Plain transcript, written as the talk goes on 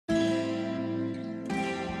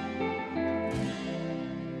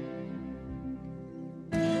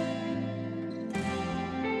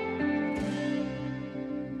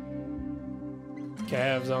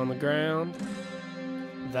Calves on the ground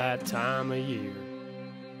that time of year.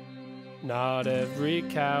 Not every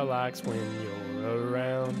cow likes when you're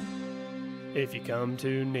around. If you come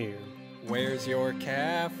too near. Where's your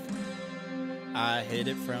calf? I hid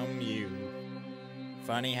it from you.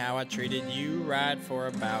 Funny how I treated you right for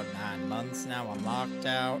about 9 months. Now I'm locked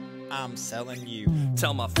out, I'm selling you.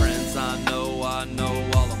 Tell my friends I know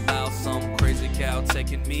all about some crazy cow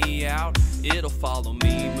taking me out. It'll follow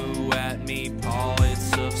me, moo at me, paw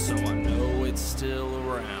its hoof, so I know it's still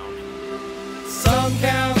around. Some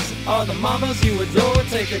cows are the mamas you adore.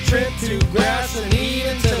 Take a trip to grass and eat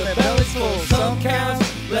until their belly's full. Some cows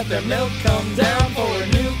let their milk come down for a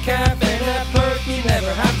new calf, and at birth you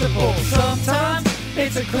never have to pull. Sometimes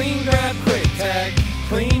it's a clean grab, quick tag,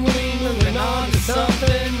 clean wean, moving on to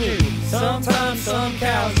something new. Sometimes some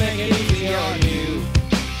cows make it easy on you.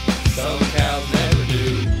 Some cows never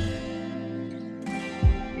do.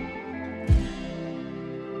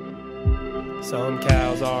 Some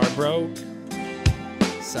cows are broke.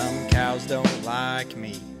 Some cows don't like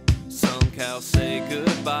me. Some cows say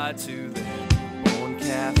goodbye to their newborn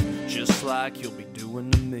calf, just like you'll be doing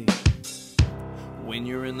to me when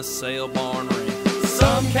you're in the sale barn ring.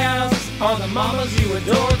 Some cows are the mamas you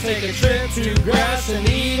adore. Take a trip to grass and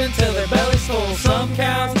eat until their belly's full. Some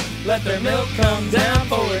cows let their milk come down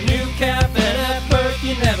for a new calf, and at birth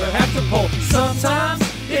you never have to pull. Sometimes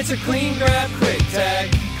it's a clean grab, quick tag,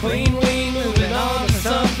 clean wean, moving on to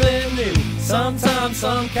something new. Sometimes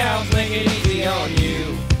some cows make it easy on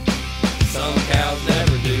you. Some cows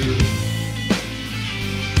never do.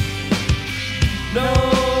 No,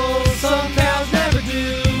 some cows never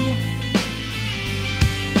do.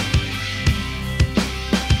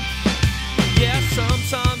 Yeah,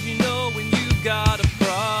 sometimes you know when you've got a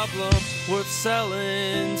problem worth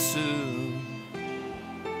selling to,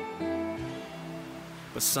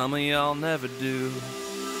 but some of y'all never do.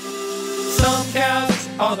 Some cows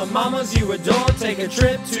are the mamas you adore. Take a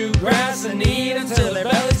trip to grass and eat until their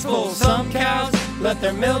belly's full. Some cows let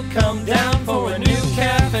their milk come down for a new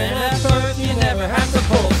calf, and at birth you never have to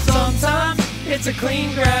pull. Sometimes it's a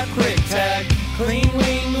clean grab, quick tag, clean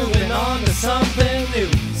wean, moving on to something new.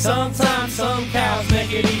 Sometimes some cows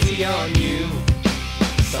make it easy on you.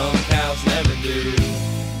 Some cows never do.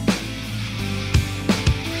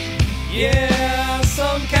 Yeah,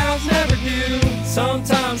 some cows never do.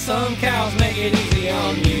 Sometimes some cows make it easy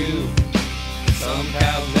on you.